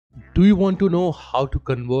Do you want to know how to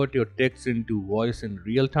convert your text into voice in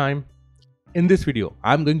real time? In this video,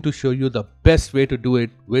 I'm going to show you the best way to do it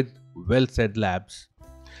with WellSaid Labs.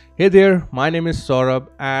 Hey there, my name is Saurabh,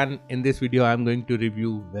 and in this video I'm going to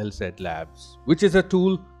review WellSaid Labs, which is a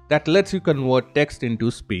tool that lets you convert text into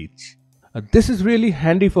speech. This is really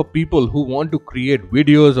handy for people who want to create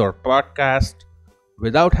videos or podcasts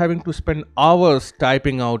without having to spend hours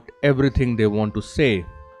typing out everything they want to say.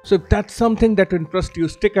 So if that's something that interests you,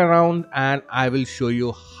 stick around and I will show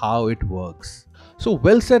you how it works. So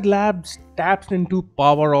WellSaid Labs taps into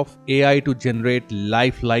power of AI to generate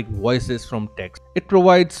lifelike voices from text. It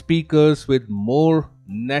provides speakers with more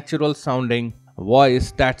natural sounding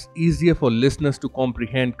voice that's easier for listeners to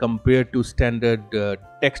comprehend compared to standard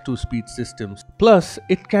text-to-speech systems. Plus,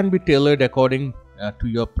 it can be tailored according to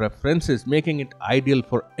your preferences, making it ideal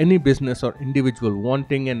for any business or individual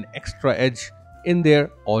wanting an extra edge in their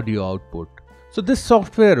audio output. So this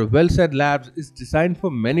software, WellSaid Labs, is designed for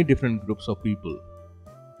many different groups of people.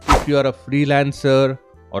 If you are a freelancer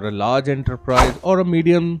or a large enterprise or a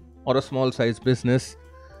medium or a small size business,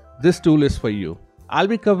 this tool is for you. I'll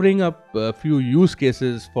be covering up a few use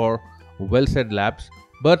cases for WellSaid Labs,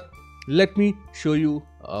 but let me show you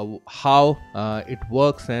how it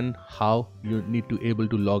works and how you need to able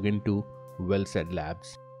to log into WellSaid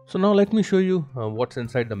Labs. So now let me show you what's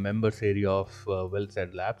inside the members area of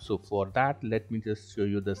WellSaid Labs. So for that, let me just show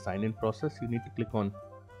you the sign in process. You need to click on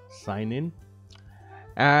sign in,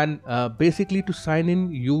 and basically to sign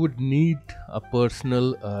in you would need a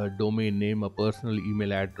personal domain name, a personal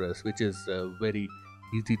email address, which is very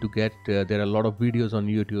easy to get. There are a lot of videos on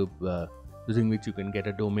YouTube using which you can get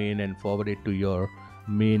a domain and forward it to your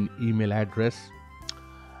main email address,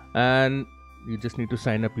 and you just need to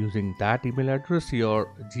sign up using that email address.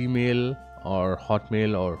 Your Gmail or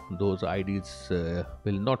Hotmail or those IDs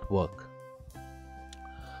will not work.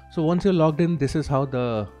 So once you're logged in, this is how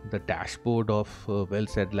the dashboard of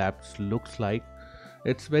WellSaid Labs looks like.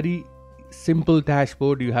 It's very simple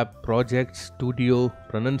dashboard. You have projects, studio,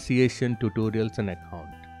 pronunciation, tutorials, and account.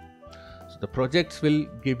 So the projects will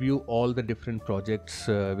give you all the different projects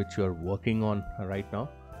which you are working on right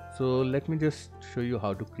now. So let me just show you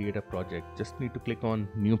how to create a project. Just need to click on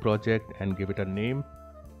new project and give it a name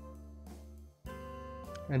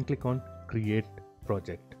and click on create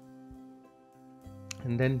project,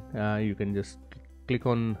 and then you can just click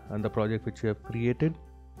on the project which you have created,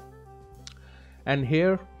 and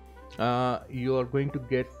here you are going to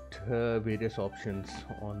get various options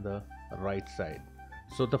on the right side.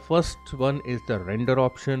 So the first one is the render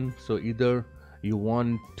option. So either you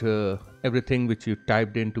want everything which you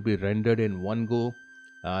typed in to be rendered in one go,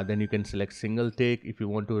 then you can select single take. If you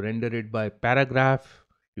want to render it by paragraph,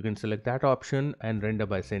 you can select that option, and render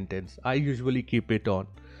by sentence. I usually keep it on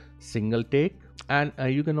single take, and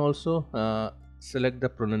you can also select the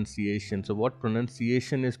pronunciation. So what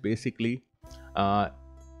pronunciation is, basically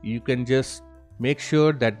you can just make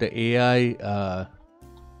sure that the AI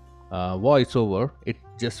voiceover, it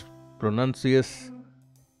just pronounces.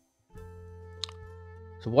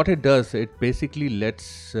 So what it does, it basically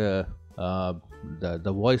lets the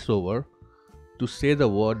voiceover to say the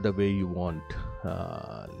word the way you want.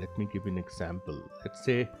 Let me give you an example. Let's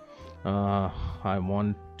say I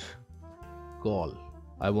want call.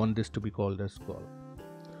 I want this to be called as call,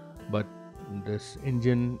 but this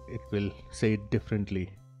engine, it will say it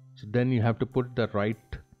differently. So then you have to put the right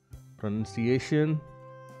pronunciation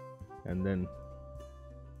and then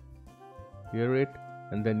hear it,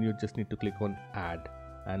 and then you just need to click on add,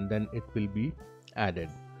 and then it will be added.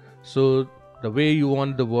 So the way you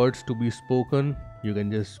want the words to be spoken, you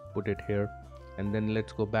can just put it here, and then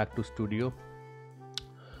let's go back to studio.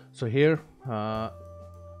 So here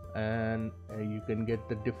and you can get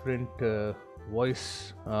the different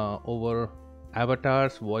voice over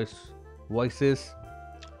avatars, voices,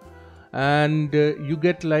 and you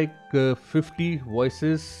get like 50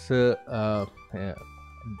 voices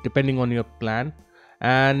depending on your plan.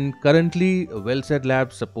 And currently WellSaid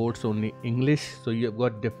Labs supports only English, so you've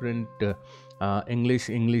got different English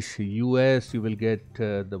US, you will get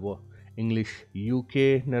the English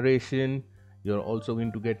UK narration. You're also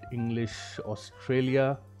going to get English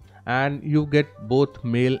Australia, and you get both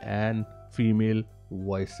male and female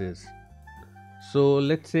voices. So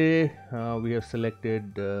let's say we have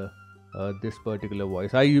selected this particular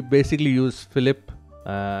voice. I basically use Philip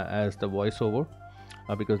as the voiceover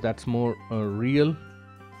because that's more real.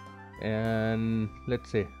 And let's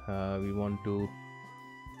say we want to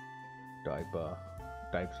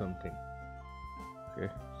type something.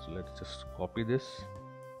 Okay, so let's just copy this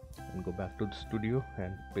and go back to the studio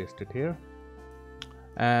and paste it here.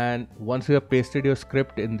 And once you have pasted your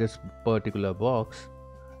script in this particular box,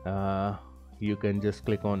 you can just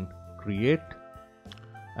click on create,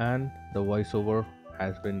 and the voiceover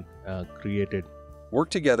has been created. Work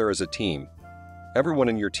together as a team. Everyone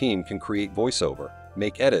in your team can create voiceover,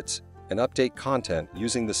 make edits, and update content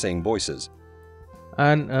using the same voices.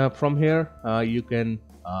 And from here you can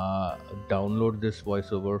download this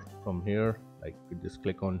voiceover from here. Like, you just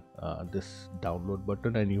click on this download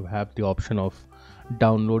button, and you have the option of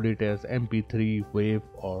download it as MP3, WAV,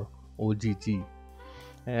 or OGG.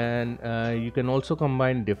 And you can also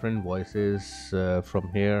combine different voices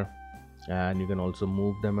from here, and you can also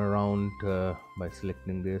move them around by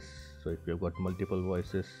selecting this. So if you've got multiple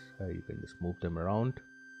voices, you can just move them around.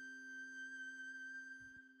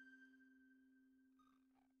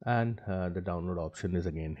 And the download option is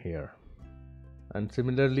again here. And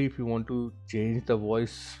similarly, if you want to change the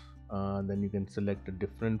voice, then you can select a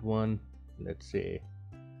different one. Let's say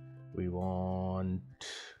we want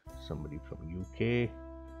somebody from UK.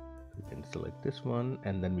 We can select this one,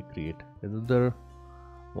 and then we create another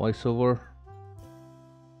voiceover.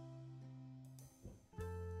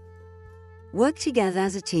 Work together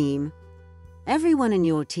as a team. Everyone in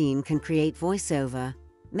your team can create voiceover,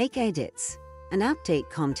 make edits, and update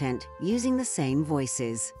content using the same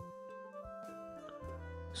voices.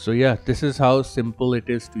 So yeah, this is how simple it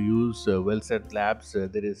is to use WellSaid Labs.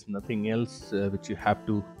 There is nothing else which you have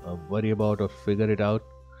to worry about or figure it out.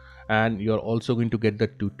 And you're also going to get the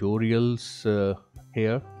tutorials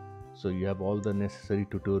here. So you have all the necessary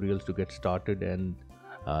tutorials to get started, and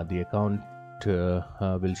the account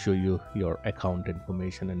will show you your account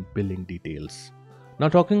information and billing details. Now,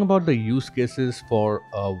 talking about the use cases for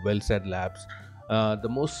WellSaid Labs, the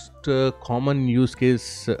most common use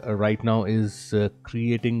case right now is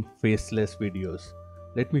creating faceless videos.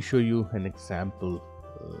 Let me show you an example.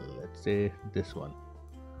 Let's say this one.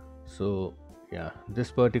 So yeah,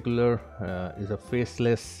 this particular is a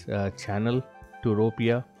faceless channel to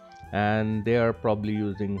Ropia, and they are probably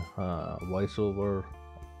using voiceover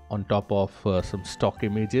on top of some stock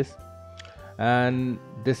images. And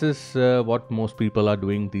this is what most people are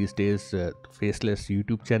doing these days, faceless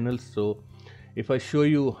YouTube channels. So if I show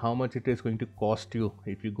you how much it is going to cost you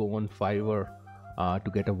if you go on Fiverr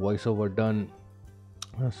to get a voiceover done,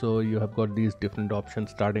 so you have got these different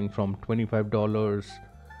options starting from $25,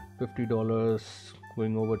 $50,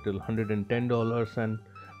 going over till $110, and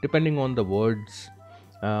depending on the words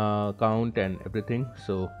count and everything.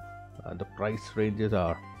 So the price ranges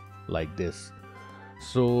are like this.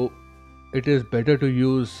 So it is better to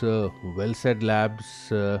use WellSaid Labs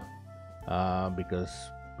because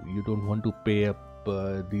you don't want to pay up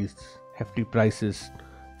these hefty prices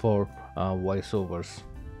for voiceovers.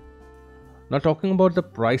 Now, talking about the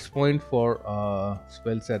price point for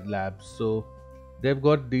WellSaid Labs, so they've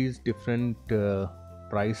got these different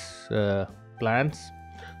price plans.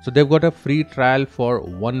 So they've got a free trial for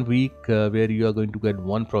 1 week where you are going to get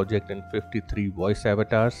one project and 53 voice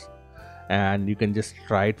avatars, and you can just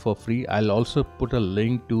try it for free. I'll also put a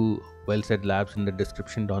link to WellSaid Labs in the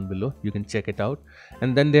description down below. You can check it out.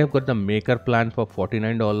 And then they have got the maker plan for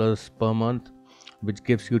 $49 per month, which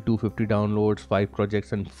gives you 250 downloads, 5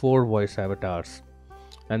 projects, and 4 voice avatars.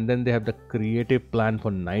 And then they have the creative plan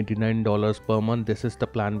for $99 per month. This is the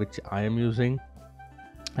plan which I am using,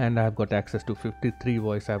 and I have got access to 53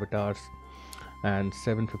 voice avatars and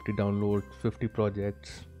 750 downloads, 50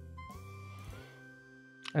 projects.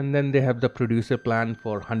 And then they have the producer plan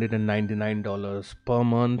for $199 per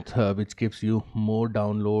month, which gives you more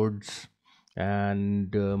downloads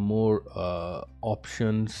and more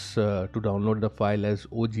options to download the file as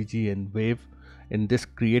OGG and WAV. In this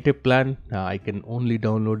creative plan, I can only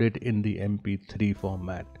download it in the MP3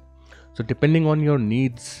 format. So depending on your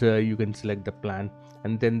needs, you can select the plan.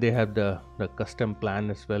 And then they have the custom plan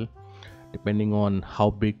as well, depending on how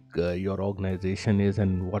big your organization is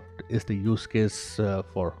and what is the use case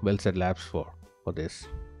for WellSaid Labs for this.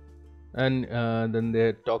 And then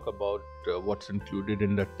they talk about what's included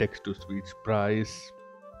in the text-to-speech price,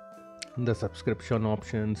 the subscription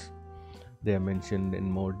options. They are mentioned in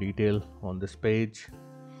more detail on this page,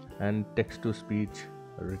 and text-to-speech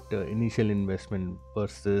initial investment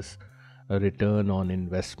versus a return on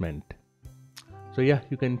investment. So yeah,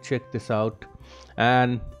 you can check this out.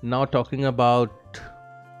 And now, talking about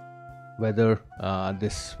whether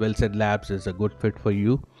this WellSaid Labs is a good fit for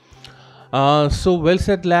you. So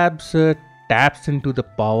WellSaid Labs taps into the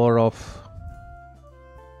power of.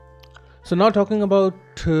 So now talking about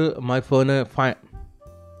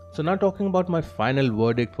my final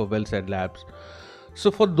verdict for WellSaid Labs. So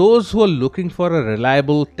for those who are looking for a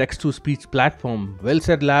reliable text-to-speech platform,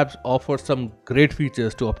 WellSaid Labs offers some great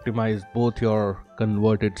features to optimize both your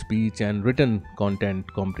converted speech and written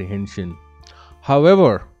content comprehension.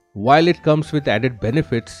 However, while it comes with added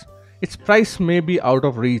benefits, its price may be out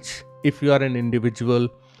of reach if you are an individual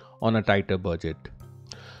on a tighter budget.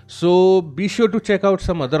 So be sure to check out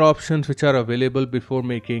some other options which are available before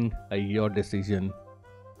making your decision,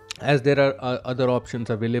 as there are other options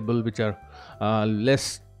available which are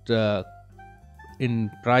less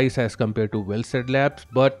in price as compared to WellSaid Labs.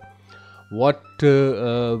 But what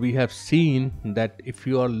we have seen that if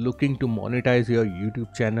you are looking to monetize your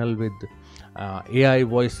YouTube channel with AI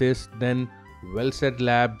voices, then WellSaid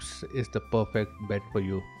Labs is the perfect bet for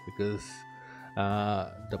you, because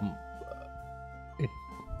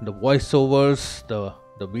the voiceovers, the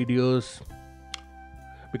videos,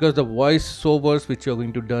 because the voiceovers which you're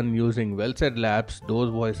going to done using WellSaid Labs, those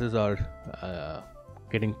voices are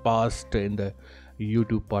getting passed in the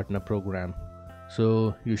YouTube partner program.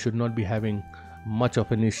 So you should not be having much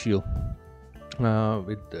of an issue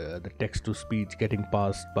with the text to speech getting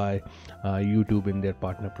passed by YouTube in their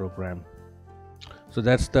partner program. So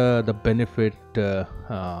that's the benefit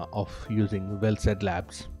of using WellSaid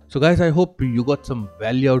Labs. So guys, I hope you got some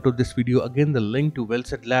value out of this video. Again, the link to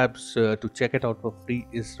WellSaid Labs to check it out for free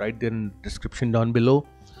is right there in the description down below.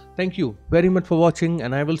 Thank you very much for watching,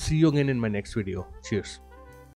 and I will see you again in my next video. Cheers.